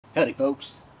Howdy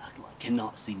folks, I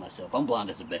cannot see myself. I'm blind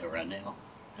as a bat right now.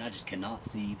 And I just cannot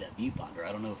see that viewfinder.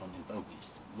 I don't know if I'm in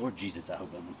focus. Lord Jesus, I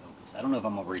hope I'm in focus. I don't know if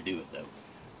I'm going to redo it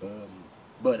though.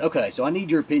 But okay, so I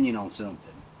need your opinion on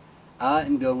something. I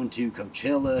am going to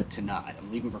Coachella tonight.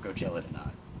 I'm leaving for Coachella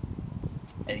tonight.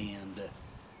 And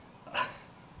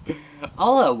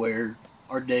all I wear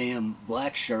are damn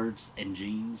black shirts and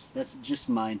jeans. That's just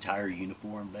my entire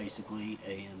uniform basically.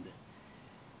 And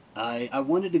I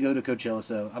wanted to go to Coachella,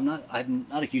 so I'm not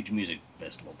a huge music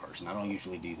festival person. I don't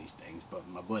usually do these things, but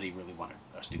my buddy really wanted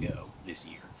us to go this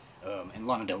year. And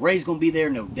Lana Del Rey's gonna be there,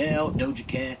 no doubt. Doja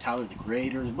Cat, Tyler the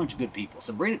Creator, there's a bunch of good people.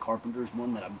 Sabrina Carpenter's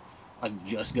one that I've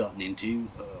just gotten into.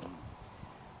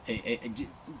 A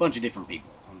bunch of different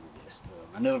people on the list.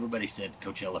 I know everybody said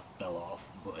Coachella fell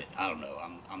off, but I don't know.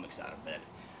 I'm excited about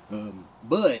it.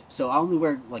 But so I only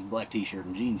wear like black t-shirt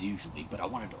and jeans usually, but I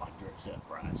wanted to like dress up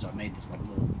right, so I made this like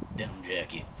little denim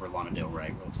jacket for Lana Del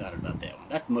Rey. Real excited about that one.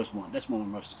 That's the most one. That's one we're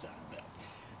most excited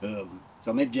about.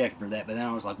 So I made a jacket for that, but then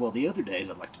I was like, well, the other days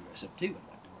I'd like to dress up too.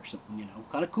 I'd like to wear something, you know,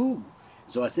 kind of cool.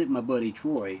 So I sent my buddy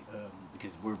Troy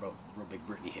because we're both real big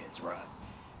Britney heads, right?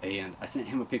 And I sent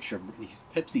him a picture of Britney's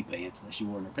Pepsi pants that she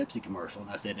wore in her Pepsi commercial,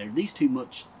 and I said, "Are these too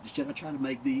much? Should I try to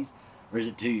make these, or is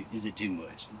it too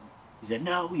much?" He said,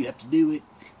 "No, you have to do it."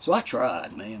 So I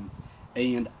tried, man,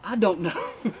 and I don't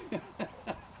know.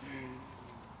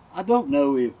 I don't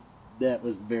know if that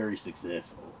was very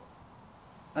successful.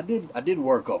 I did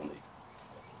work on it,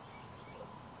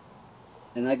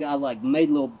 and I got like made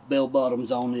little bell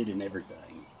bottoms on it and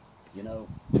everything, you know.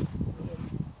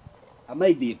 I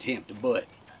made the attempt, but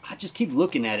I just keep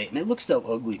looking at it, and it looks so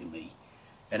ugly to me,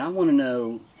 and I want to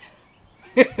know.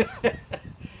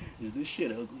 Is this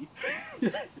shit ugly?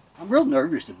 I'm real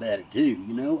nervous about it too,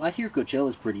 you know. I hear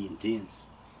Coachella's pretty intense,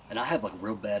 and I have like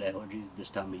real bad allergies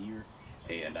this time of year,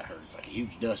 and I heard it's like a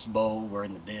huge dust bowl. We're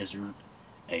in the desert,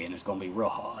 and it's gonna be real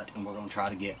hot, and we're gonna try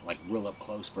to get like real up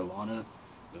close for Lana.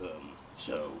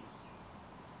 So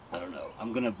I don't know.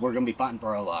 We're gonna be fighting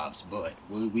for our lives, but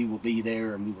we will be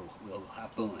there, and we'll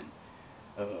have fun.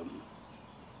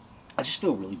 I just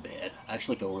feel really bad. I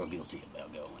actually feel real guilty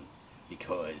about going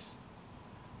because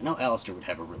I know Alistair would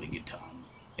have a really good time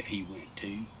if he went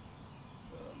too.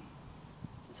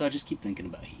 So I just keep thinking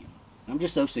about him. I'm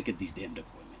just so sick of these damn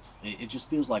appointments. It just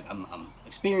feels like I'm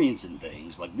experiencing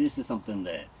things. Like this is something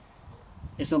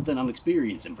I'm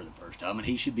experiencing for the first time, and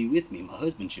he should be with me. My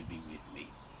husband should be with me.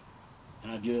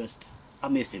 And I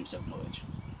miss him so much.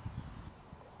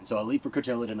 And so I leave for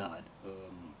Coachella tonight.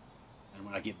 And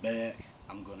when I get back,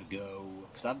 I'm going to go,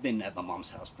 because I've been at my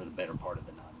mom's house for the better part of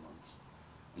the 9 months.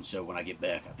 And so when I get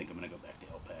back, I think I'm going to go back to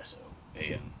El Paso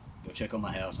and go check on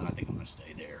my house, and I think I'm going to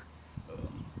stay there.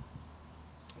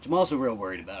 Which I'm also real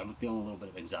worried about. I'm feeling a little bit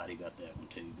of anxiety about that one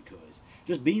too, because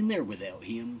just being there without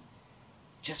him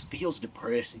just feels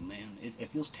depressing, man. It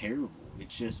feels terrible.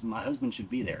 It's just, my husband should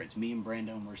be there. It's me and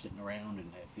Brandon, we're sitting around,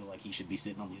 and I feel like he should be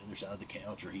sitting on the other side of the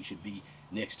couch, or he should be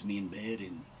next to me in bed,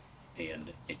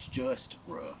 and it's just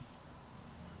rough.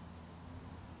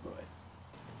 But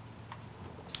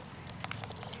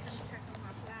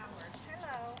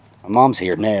my mom's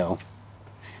here now.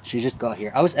 She just got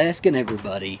here. I was asking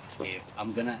everybody if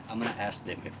I'm gonna ask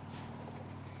them if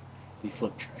these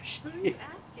look trash. Who are you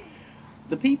asking?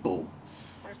 The people.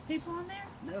 There's people on there?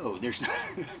 No, there's not.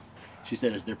 She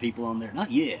said, "Is there people on there?" Not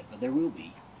yet, but there will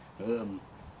be.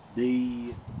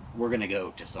 We're gonna go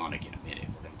to Sonic in a minute.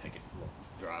 We're gonna take a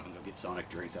drive and go get Sonic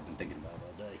drinks. I've been thinking about it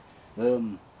all day.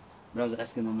 But I was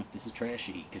asking them if this is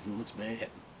trashy because it looks bad.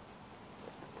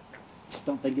 Just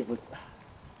don't think it looked.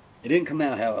 It didn't come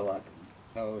out how I like them.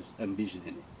 How I was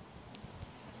envisioning it.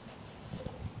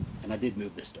 And I did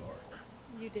move the star.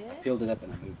 You did? I peeled it up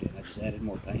and I moved it. I just added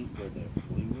more paint where the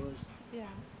blue was. Yeah.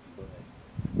 But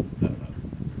I don't know.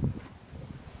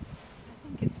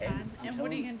 I think it's fine. And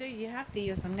what are you going to do? You have to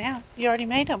use them now. You already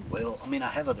made them. Well, I mean, I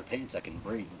have other pants I can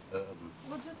bring. Well,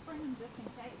 just bring them just in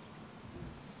case.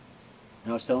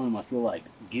 And I was telling him I feel like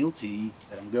guilty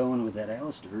that I'm going with that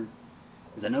Alistair,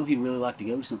 because I know he'd really like to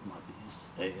go to something like this,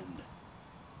 and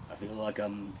I feel like I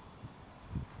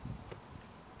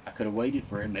could have waited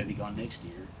for him, maybe gone next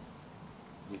year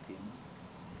with him.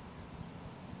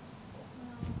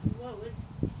 What would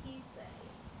he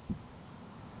say?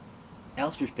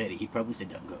 Alistair's petty. He'd probably say,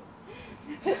 "Don't go."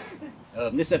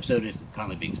 This episode is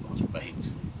kindly being sponsored by Helix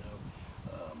Sleep, though.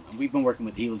 And we've been working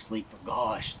with Helix Sleep for,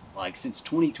 gosh, like since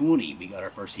 2020. We got our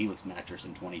first Helix mattress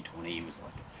in 2020. It was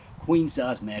like a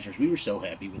queen-size mattress. We were so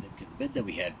happy with it because the bed that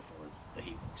we had before the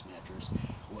Helix mattress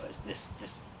was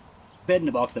this bed in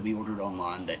a box that we ordered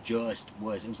online that just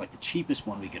was, it was like the cheapest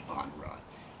one we could find, right?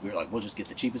 We were like, we'll just get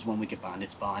the cheapest one we can find.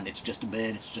 It's fine. It's just a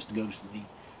bed. It's just to go to sleep.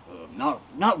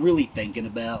 Not really thinking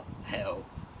about how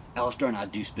Alistair and I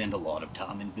do spend a lot of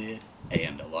time in bed,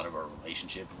 and a lot of our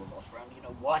relationship revolves around,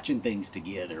 watching things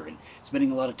together and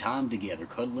spending a lot of time together,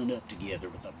 cuddling up together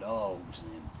with our dogs.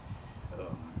 And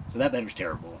so that bed was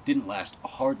terrible. It didn't last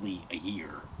hardly a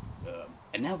year.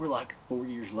 And now we're like 4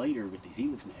 years later with these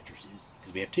Helix mattresses,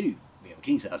 because we have two. We have a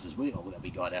king size as well that we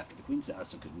got after the queen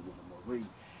size, because we wanted more room.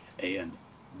 And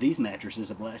these mattresses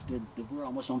have lasted, we're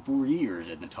almost on 4 years,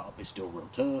 and the top is still real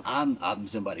tough. I'm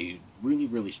somebody who really,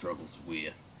 really struggles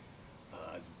with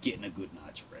getting a good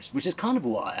night's rest, which is kind of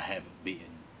why I haven't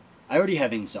been. I already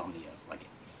have insomnia. Like,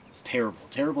 it's terrible,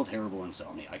 terrible, terrible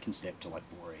insomnia. I can stay up till like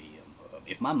 4 a.m.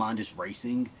 If my mind is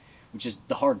racing, which is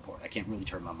the hard part, I can't really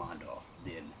turn my mind off,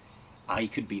 then I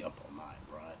could be up all night,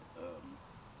 right?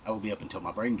 I will be up until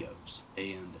my brain goes.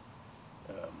 And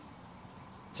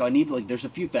so I need, there's a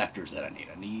few factors that I need.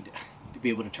 I need to be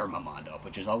able to turn my mind off,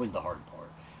 which is always the hard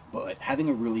part. But having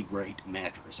a really great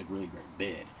mattress, a really great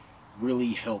bed,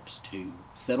 really helps to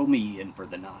settle me in for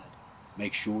the night.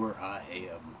 Make sure I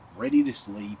am ready to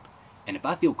sleep. And if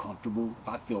I feel comfortable, if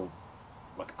I feel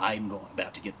like I'm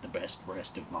about to get the best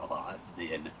rest of my life,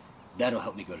 then that'll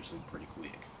help me go to sleep pretty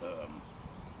quick.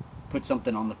 Put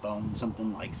something on the phone,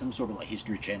 something like some sort of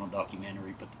History Channel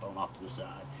documentary, put the phone off to the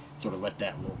side, sort of let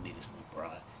that lull me to sleep,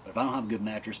 right? But if I don't have a good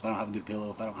mattress, if I don't have a good pillow,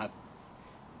 if I don't have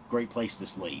a great place to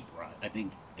sleep, right, I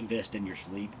think invest in your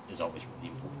sleep is always really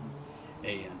important.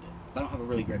 And if I don't have a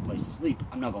really great place to sleep,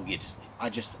 I'm not going to get to sleep.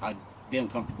 I'd be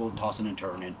uncomfortable, tossing and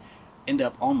turning, end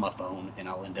up on my phone, and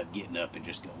I'll end up getting up and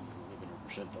just going to the living room or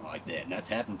something like that. And that's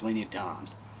happened plenty of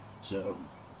times. So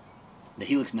the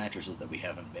Helix mattresses that we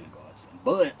have been a godsend.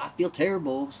 But I feel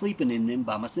terrible sleeping in them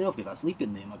by myself, because I sleep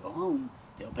in them. I go home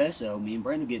to El Paso, me and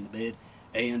Brandon get in the bed,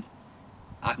 and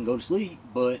I can go to sleep,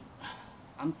 but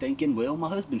I'm thinking, well, my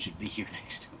husband should be here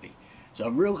next to me. So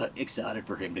I'm real excited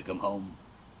for him to come home,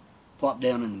 plop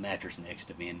down in the mattress next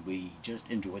to me, and we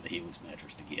just enjoy the Helix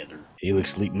mattress together.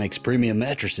 Helix Sleep makes premium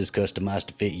mattresses customized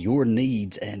to fit your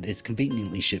needs, and it's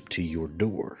conveniently shipped to your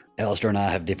door. Alistair and I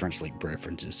have different sleep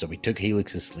preferences, so we took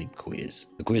Helix's sleep quiz.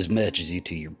 The quiz matches you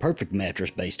to your perfect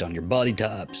mattress based on your body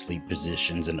type, sleep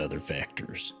positions, and other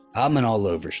factors. I'm an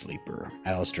all-over sleeper.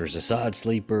 Alistair's a side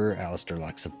sleeper. Alistair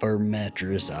likes a firm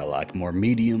mattress. I like more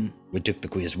medium. We took the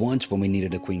quiz once when we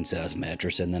needed a queen-size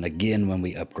mattress, and then again when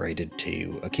we upgraded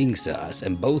to a king-size,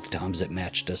 and both times it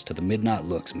matched us to the Midnight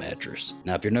Lux mattress.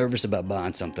 Now, if you're nervous about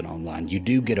buying something online, you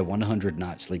do get a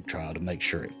 100-night sleep trial to make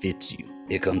sure it fits you.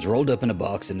 It comes rolled up in a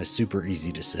box and is super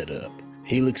easy to set up.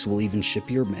 Helix will even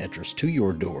ship your mattress to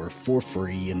your door for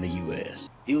free in the US.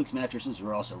 Helix mattresses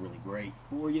are also really great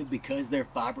for you because they're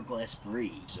fiberglass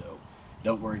free, so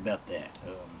don't worry about that.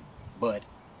 But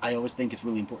I always think it's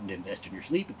really important to invest in your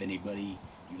sleep. If anybody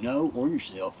you know or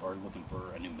yourself are looking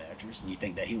for a new mattress and you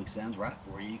think that Helix sounds right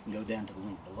for you, you can go down to the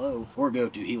link below or go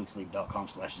to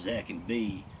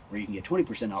helixsleep.com/zachandb, where you can get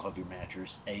 20% off of your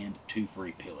mattress and 2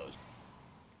 free pillows.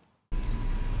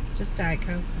 Just Diet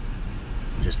Coke.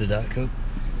 Just a Diet Coke?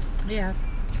 Yeah.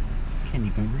 Can't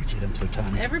even reach it, I'm so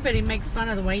tiny. Everybody makes fun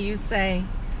of the way you say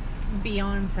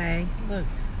Beyonce. Look.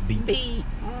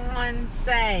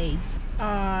 Beyonce.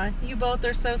 Aw, you both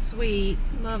are so sweet.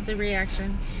 Love the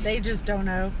reaction. They just don't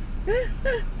know.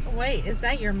 Wait, is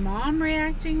that your mom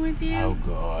reacting with you? Oh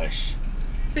gosh.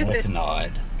 That's not.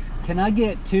 Can I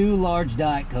get 2 large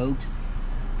Diet Cokes?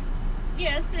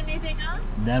 Yes, anything else?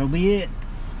 That'll be it.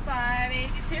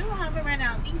 $5.82. We'll have it right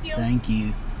now. Thank you. Thank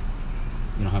you.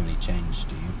 You don't have any change,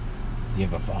 do you? Do you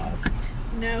have a 5?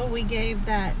 No, we gave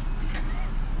that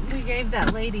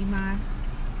lady my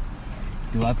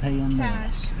Do I pay on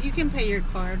that? cash. You can pay your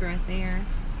card right there.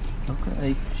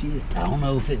 Okay, shit. I don't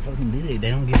know if it fucking did it. They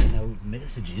don't give me no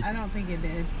messages. I don't think it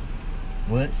did.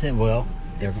 What? Said, well,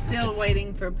 It's still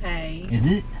waiting for pay. Is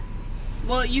it?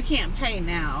 Well, you can't pay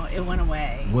now. It went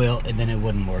away. Well, and then it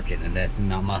wasn't working, and that's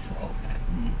not my fault.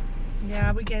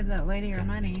 Yeah, we gave that lady her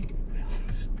money.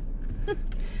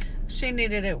 She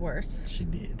needed it worse. She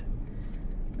did.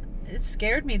 It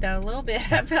scared me though a little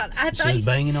bit. I thought She was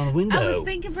banging on the window. I was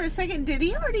thinking for a second, did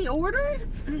he already order?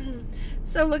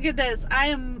 So look at this. I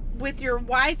am with your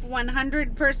wife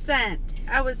 100%.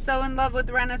 I was so in love with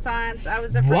Renaissance. I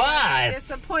was afraid I was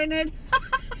disappointed.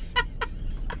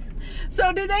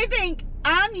 So do they think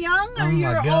I'm young or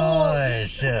you're old? Oh my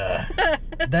gosh.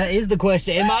 That is the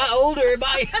question. Am I older? Am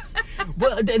I?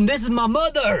 Well, and this is my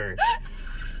mother.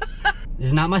 This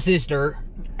is not my sister.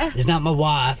 This is not my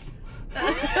wife.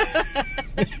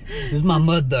 This is my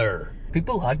mother.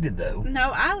 People liked it though.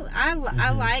 No,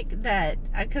 I like that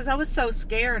because I was so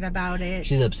scared about it.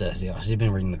 She's obsessed, y'all. She's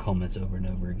been reading the comments over and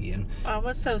over again. I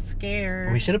was so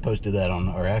scared. We should have posted that on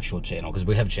our actual channel because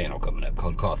we have a channel coming up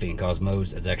called Coffee and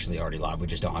Cosmos. It's actually already live. We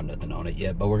just don't have nothing on it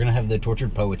yet. But we're going to have the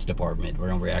Tortured Poets department. We're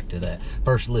going to react to that.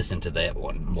 First, listen to that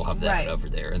one. We'll have that over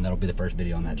there. And that'll be the first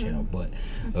video on that channel. But,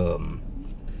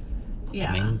 yeah.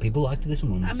 I mean, people liked this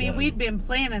one. I mean, we'd been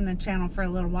planning the channel for a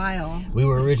little while. We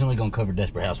were originally going to cover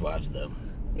Desperate Housewives, though.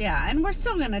 Yeah, and we're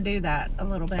still going to do that a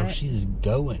little bit. Oh, she's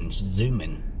going. She's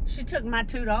zooming. She took my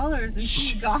 $2 and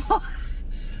she's gone.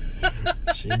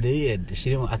 She did. She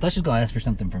didn't. I thought she was going to ask for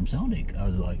something from Sonic. I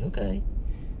was like, okay.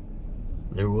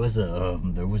 There was a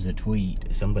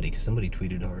tweet. Somebody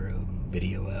tweeted our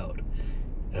video out,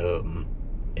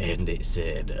 and it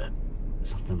said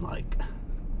something like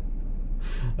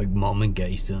Mom and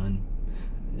Gay Son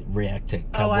react to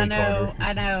Cowboy Carter.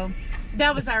 I know.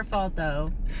 That was our fault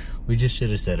though. We just should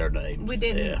have said our names. We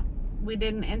didn't. Yeah. We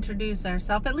didn't introduce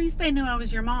ourselves. At least they knew I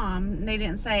was your mom. They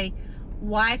didn't say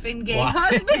wife and gay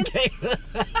husband.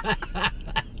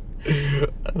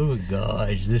 Oh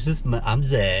gosh, I'm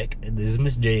Zach. This is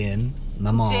Miss Jen,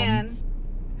 my mom. Jen.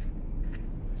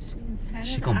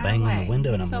 She's gonna bang on the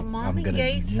window, and I'm gonna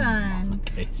gay son.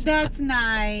 That's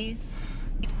nice.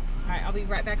 All right, I'll be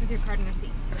right back with your card and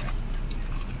receipt.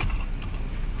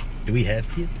 Do we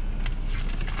have to?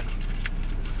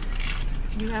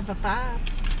 You have a 5.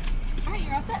 All right,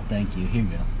 you're all set. Thank you. Here you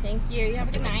go. Thank you. You have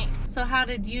a good night. So how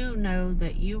did you know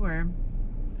that you were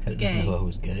How did gay? you know I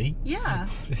was gay? Yeah.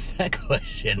 What is that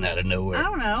question out of nowhere? I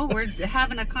don't know. We're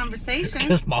having a conversation.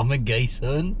 Because Mom and Gay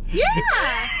Son?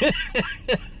 Yeah.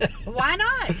 Why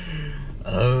not?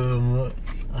 I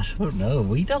don't know.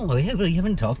 We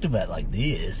haven't talked about it like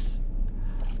this.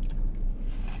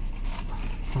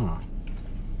 Huh.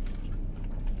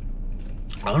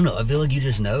 I don't know. I feel like you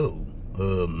just know.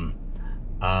 I'm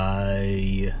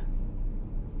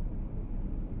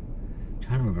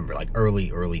trying to remember like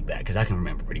early back, because I can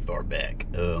remember pretty far back.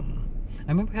 I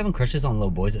remember having crushes on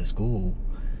little boys at school,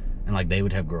 and like they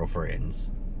would have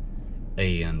girlfriends,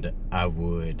 and I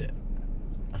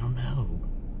don't know.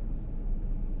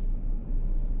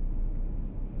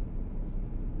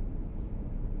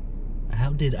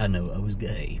 How did I know I was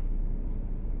gay?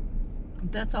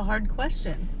 That's a hard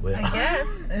question. Well, I guess.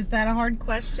 Is that a hard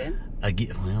question?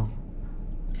 It's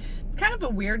kind of a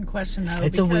weird question though.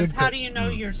 It's a weird how do you know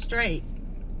you're straight?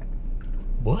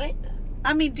 What?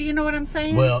 I mean, do you know what I'm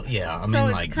saying? Well, yeah. I mean, so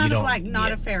it's like kind you of don't. like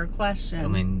not a fair question. I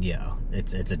mean, yeah.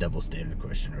 It's a double standard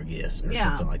question, or yes, or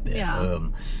something like that. Yeah.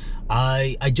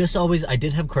 I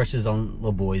did have crushes on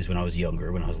little boys when I was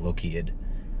younger, when I was a little kid.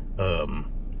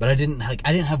 But I didn't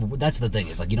have, that's the thing,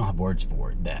 is like you don't have words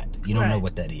for that. You don't know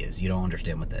what that is. You don't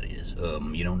understand what that is.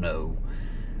 You don't know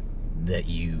that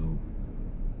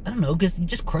I don't know, because you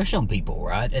just crush on people,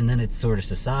 right? And then it's sort of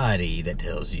society that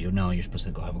tells you, no, you're supposed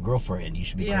to go have a girlfriend. You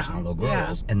should be crushing on little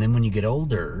girls. And then when you get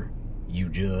older,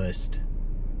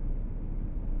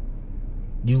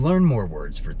 you learn more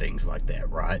words for things like that,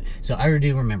 right? So I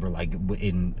do remember, like,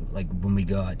 when we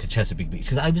got to Chesapeake Beach,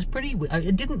 because I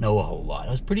didn't know a whole lot.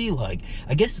 I was pretty, like,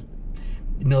 I guess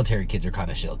military kids are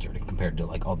kind of sheltered compared to,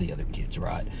 like, all the other kids,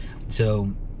 right?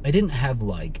 So I didn't have,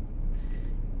 like,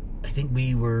 I think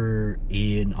we were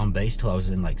on base till I was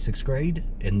in, like, 6th grade,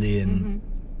 and then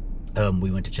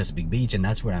we went to Chesapeake Beach, and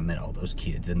that's where I met all those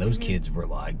kids. And those kids were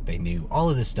like, they knew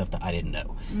all of this stuff that I didn't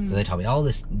know. So they taught me all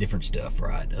this different stuff,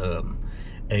 right?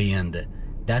 And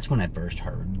that's when I first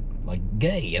heard, like,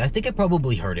 gay. And I think I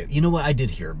probably heard it. You know what? I did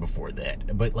hear it before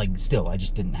that. But, like, still, I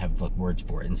just didn't have, like, words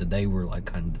for it. And so they were, like,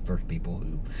 kind of the first people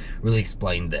who really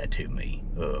explained that to me.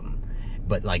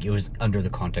 But, like, it was under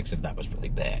the context of that was really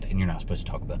bad, and you're not supposed to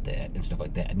talk about that and stuff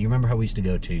like that. And you remember how we used to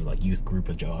go to, like, youth group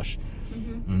with Josh?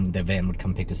 And the van would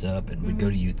come pick us up, and we'd go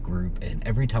to youth group, and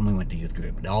every time we went to youth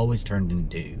group, it always turned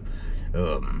into,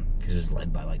 because it was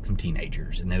led by, like, some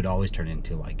teenagers, and they would always turn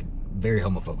into, like, very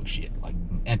homophobic shit, like,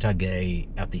 anti-gay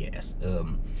out the ass.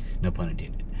 No pun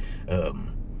intended.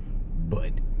 And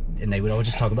they would always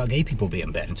just talk about gay people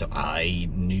being bad, and so I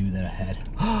knew that I had,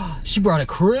 she brought a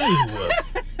crew!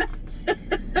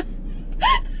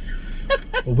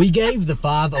 We gave the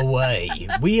 5 away.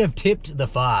 We have tipped the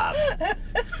 5.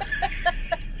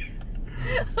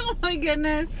 Oh my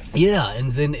goodness. Yeah,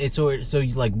 and then it's so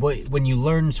like when you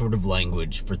learn sort of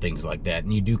language for things like that,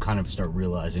 and you do kind of start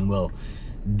realizing, well,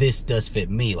 this does fit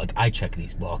me. Like, I check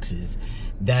these boxes.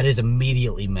 That is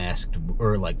immediately masked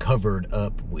or like covered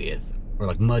up with, or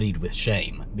like muddied with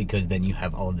shame, because then you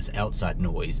have all of this outside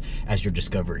noise as you're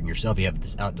discovering yourself. You have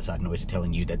this outside noise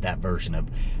telling you that version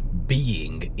of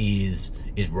being is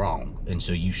wrong, and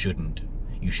so you shouldn't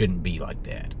you shouldn't be like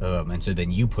that. And so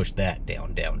then you push that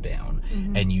down,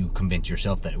 and you convince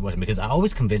yourself that it wasn't. Because I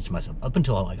always convinced myself, up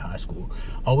until like high school,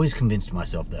 always convinced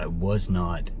myself that I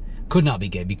could not be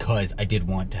gay, because I did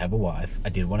want to have a wife. I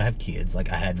did want to have kids. Like,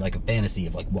 I had like a fantasy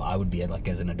of like what I would be like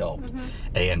as an adult.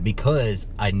 And because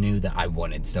I knew that I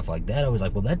wanted stuff like that, I was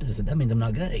like, well, that means I'm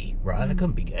not gay, right? I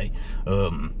couldn't be gay.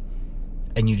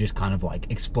 And you just kind of like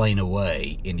explain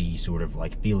away any sort of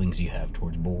like feelings you have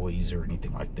towards boys or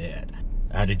anything like that.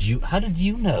 How did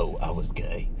you know I was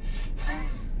gay?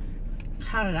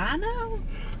 How did I know?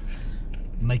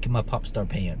 Making my pop star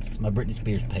pants, my Britney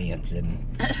Spears pants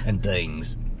and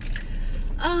things.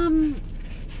 I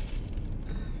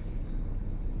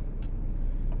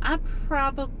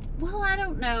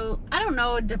don't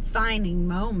know a defining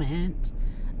moment.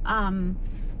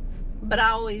 But I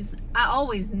always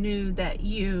knew that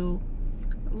you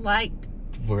liked.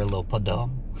 We're a little padam.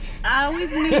 I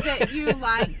always knew that you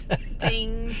liked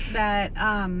things that,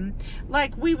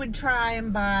 like we would try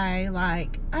and buy,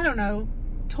 like, I don't know,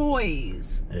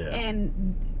 toys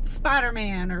and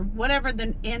Spider-Man or whatever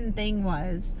the end thing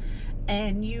was,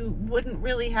 and you wouldn't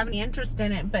really have any interest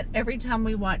in it, but every time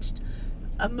we watched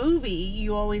a movie,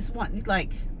 you always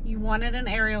you wanted an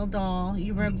Ariel doll.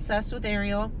 You were obsessed with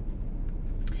Ariel.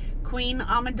 Queen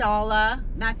Amidala.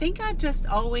 And I think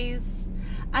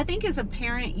as a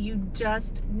parent, you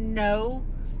just know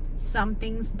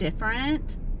something's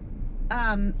different.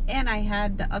 And I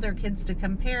had the other kids to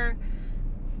compare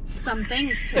some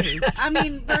things to. I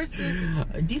mean, versus...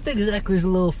 Do you think Zachary's a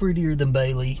little fruitier than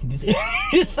Bailey?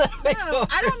 No,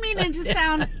 I don't mean it to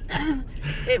sound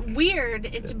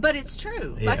weird, but it's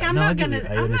true. Yeah, like, I'm not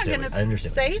gonna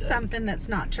say something that's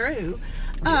not true.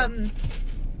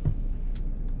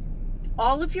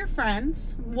 All of your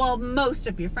friends, well, most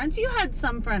of your friends, you had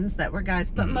some friends that were guys,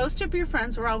 but most of your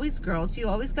friends were always girls. You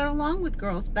always got along with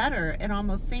girls better, it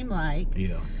almost seemed like.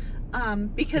 Yeah.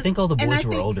 Because I think all the boys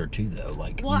were older too, though.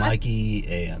 Like, Mikey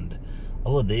and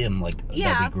all of them, like,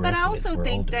 yeah, but I also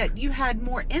think that you had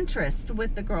more interest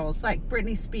with the girls, like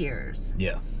Britney Spears.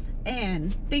 Yeah.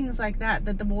 And things like that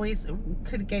the boys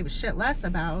could gave a shit less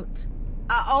about.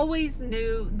 I always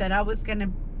knew that I was going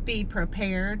to be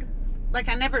prepared. Like,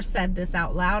 I never said this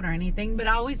out loud or anything, but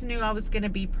I always knew I was going to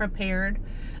be prepared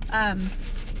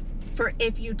for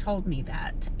if you told me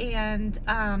that. And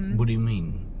what do you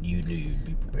mean you knew you'd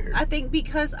be prepared? I think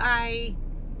because I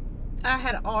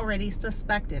had already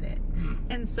suspected it.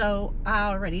 And so I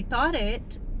already thought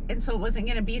it. And so it wasn't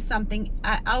going to be something.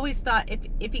 I always thought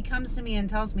if he comes to me and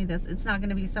tells me this, it's not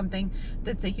going to be something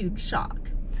that's a huge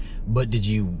shock. But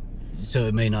so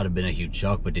it may not have been a huge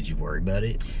shock, but did you worry about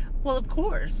it? Well, of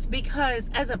course, because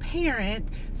as a parent,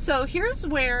 so here's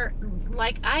where,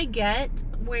 like, I get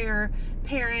where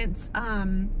parents,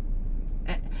 I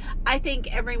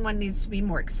think everyone needs to be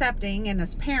more accepting, and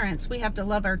as parents, we have to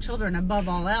love our children above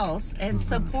all else and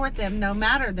support them no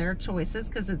matter their choices,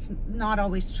 because it's not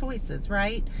always choices,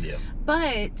 right? Yeah.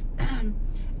 But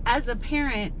as a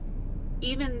parent,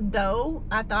 even though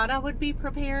I thought I would be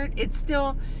prepared, it's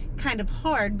still kind of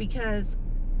hard because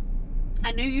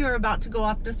I knew you were about to go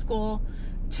off to school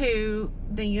to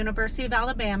the University of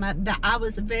Alabama. That I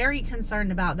was very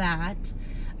concerned about that.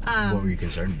 What were you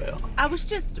concerned about? I was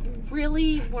just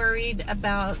really worried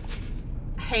about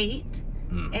hate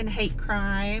and hate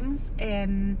crimes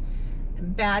and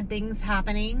bad things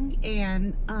happening.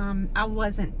 And I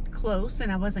wasn't close,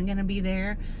 and I wasn't going to be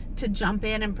there to jump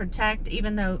in and protect,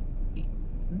 even though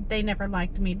they never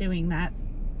liked me doing that.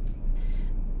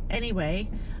 Anyway,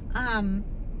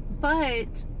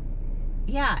 but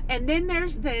yeah, and then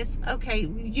there's this, okay,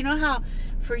 you know how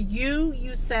for you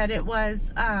said it was,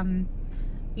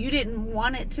 you didn't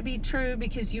want it to be true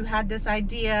because you had this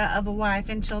idea of a wife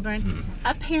and children.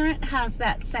 A parent has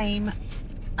that same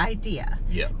idea.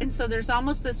 Yeah. And so there's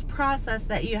almost this process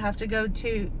that you have to go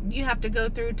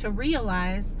through to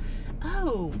realize,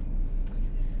 oh,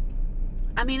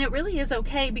 I mean, it really is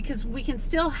okay because we can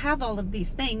still have all of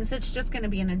these things. It's just going to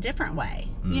be in a different way.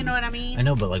 You know what I mean? I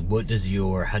know, but like,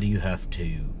 how do you have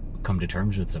to come to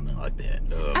terms with something like that?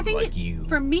 I think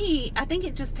for me, I think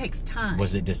it just takes time.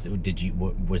 Was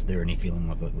there any feeling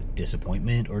of like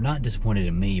disappointment, or not disappointed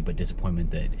in me, but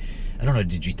disappointment that, I don't know,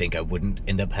 did you think I wouldn't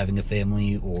end up having a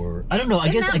family, or I don't know, I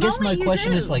guess my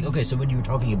question is like, okay, so when you were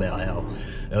talking about how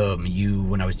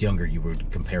when I was younger, you would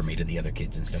compare me to the other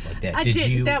kids and stuff like that.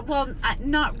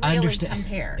 Not really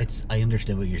compare. I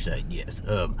understand what you're saying, yes.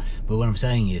 But what I'm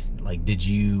saying is, like, did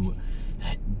you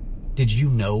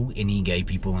know any gay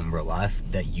people in real life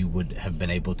that you would have been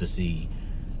able to see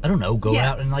I don't know, go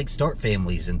out Yes. and like start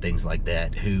families and things like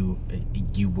that, who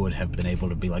you would have been able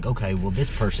to be like, okay, well, this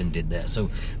person did that,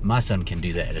 so my son can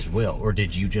do that as well? Or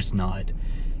did you just not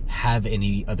have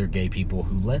any other gay people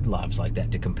who led lives like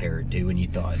that to compare it to, and you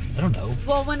thought, I don't know?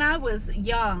 Well, when I was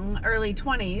young, early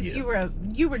 20s, Yeah.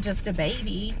 you were just a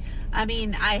baby. I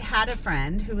mean, I had a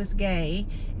friend who was gay,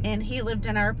 and he lived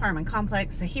in our apartment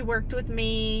complex. He worked with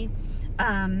me.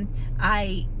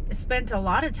 I spent a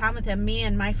lot of time with him. Me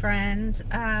and my friend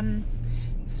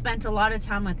spent a lot of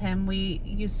time with him. We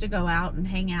used to go out and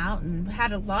hang out and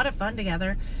had a lot of fun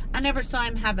together. I never saw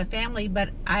him have a family, but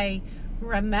I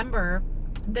remember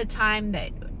the time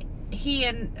that he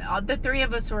and the three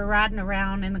of us were riding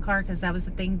around in the car, because that was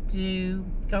the thing to do,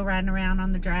 go riding around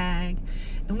on the drag.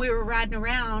 And we were riding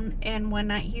around, and one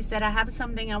night he said, I have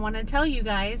something I want to tell you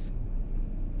guys.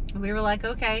 And we were like,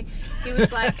 okay. He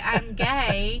was like, I'm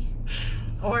gay,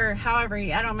 or however,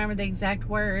 I don't remember the exact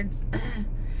words.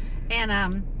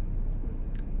 And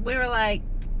we were like,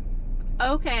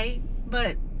 okay,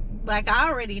 but like I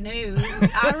already knew,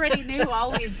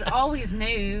 always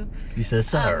knew. You said,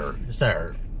 sir,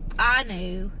 sir. I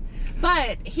knew.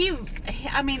 But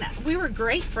I mean, we were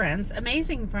great friends,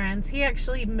 amazing friends. He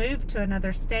actually moved to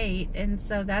another state, and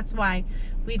so that's why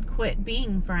we'd quit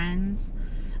being friends.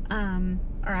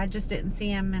 Or I just didn't see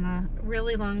him in a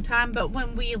really long time. But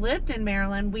when we lived in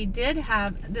Maryland, we did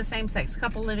have the same-sex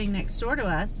couple living next door to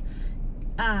us.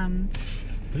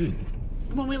 Ooh.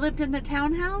 When we lived in the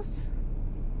townhouse.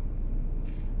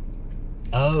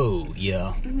 Oh,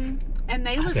 yeah. Mm-hmm. And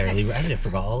they I lived I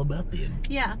forgot all about them.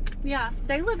 Yeah,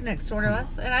 they lived next door to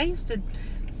us, and I used to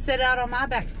sit out on my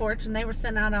back porch, and they were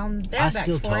sitting out on their back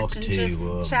porch, and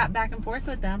just chat back and forth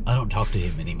with them. I don't talk to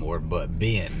him anymore, but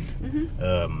Ben,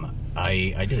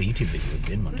 I did a YouTube video with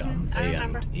Ben one time. I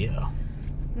remember. Yeah.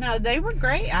 No, they were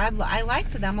great. I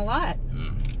liked them a lot.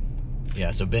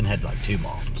 Yeah, so Ben had like two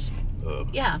moms.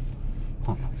 Yeah.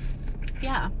 Huh.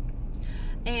 Yeah.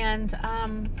 And,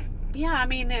 yeah, I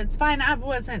mean, it's fine. I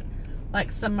wasn't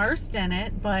like submersed in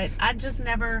it, but I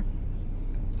never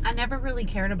really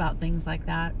cared about things like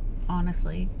that,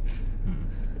 honestly.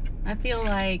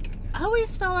 I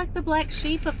always felt like the black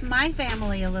sheep of my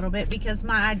family a little bit, because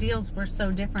my ideals were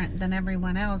so different than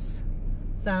everyone else.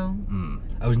 So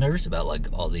I was nervous about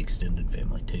like all the extended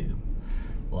family too.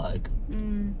 Like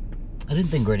I didn't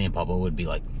think Granny and Papa would be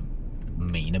like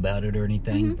mean about it or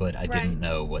anything, but I didn't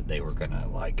know what they were gonna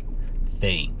like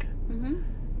think.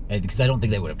 Because I don't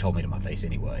think they would have told me to my face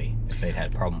anyway if they'd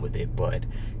had a problem with it. But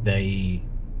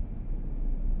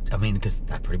because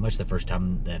pretty much the first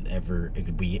time that ever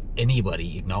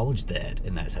anybody acknowledged that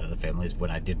in that side of the family is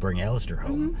when I did bring Alistair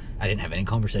home. I didn't have any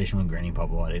conversation with Granny and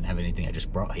Papa. I didn't have anything. I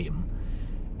just brought him,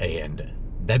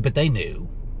 but they knew.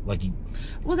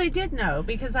 Well, they did know,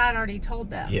 because I'd already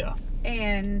told them. Yeah.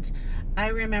 And I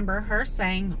remember her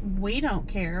saying, "We don't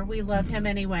care. We love him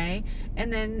anyway."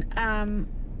 And then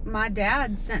my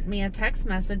dad sent me a text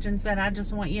message and said, "I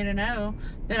just want you to know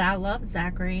that I love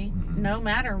Zachary, no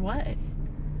matter what."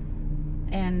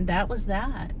 And that was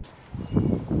that.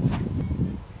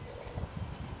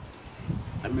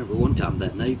 I remember one time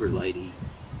that neighbor lady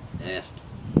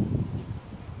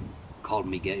called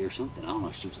me gay or something. I don't know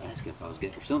if she was asking if I was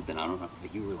gay or something. I don't know.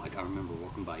 But you were like, I remember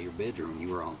walking by your bedroom and you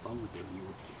were on the phone with her and you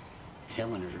were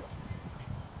telling her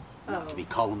not to be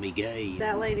calling me gay.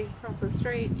 That lady across the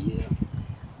street. Yeah.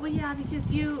 Well, yeah,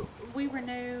 because we were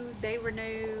new, they were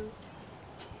new,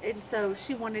 and so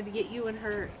she wanted to get you and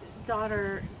her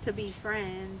daughter to be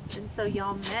friends, and so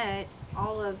y'all met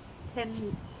all of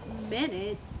 10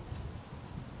 minutes,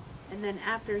 and then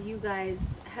after you guys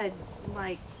had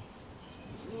like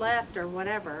left or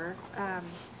whatever,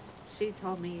 she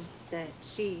told me that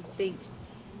she thinks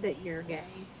that you're gay.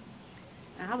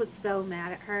 And I was so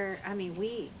mad at her. I mean,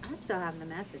 I still have the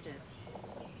messages.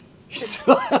 You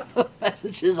still have the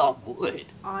messages on what?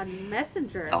 On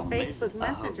Messenger, Oh, Facebook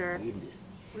Messenger. Oh, goodness.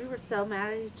 We were so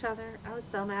mad at each other. I was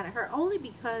so mad at her, only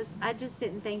because I just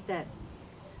didn't think that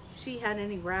she had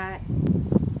any right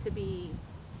to be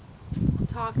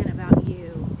talking about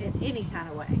you in any kind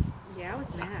of way. Yeah, I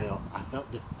was mad. I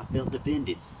felt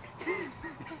defended.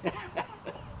 Yeah,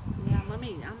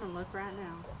 I'm gonna look right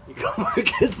now. You go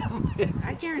look at the messages.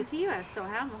 I guarantee you I still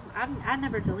have them. I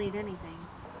never delete anything.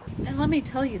 And let me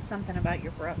tell you something about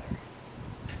your brother.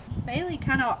 Bailey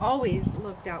kind of always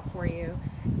looked out for you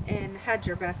and had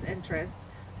your best interests.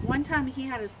 One time he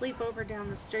had a sleepover down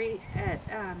the street at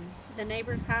the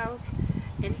neighbor's house,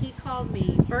 and he called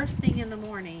me first thing in the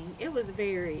morning. It was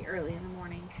very early in the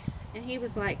morning, and he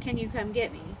was like, "Can you come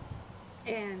get me?"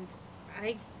 And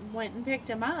I went and picked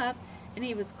him up, and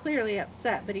he was clearly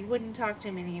upset, but he wouldn't talk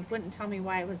to me, and he wouldn't tell me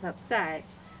why he was upset.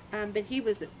 but he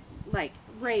was like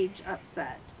rage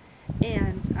upset.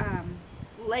 And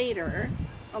later,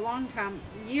 a long time,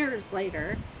 years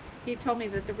later, he told me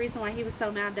that the reason why he was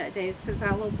so mad that day is because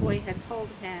that little boy had told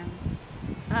him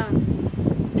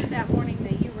that morning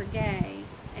that you were gay,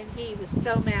 and he was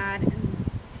so mad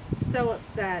and so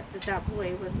upset that that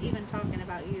boy was even talking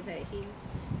about you that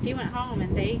he went home,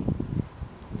 and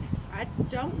I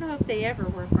don't know if they ever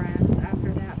were friends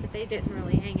after that, but they didn't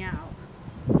really hang out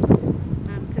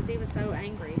because he was so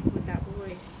angry with that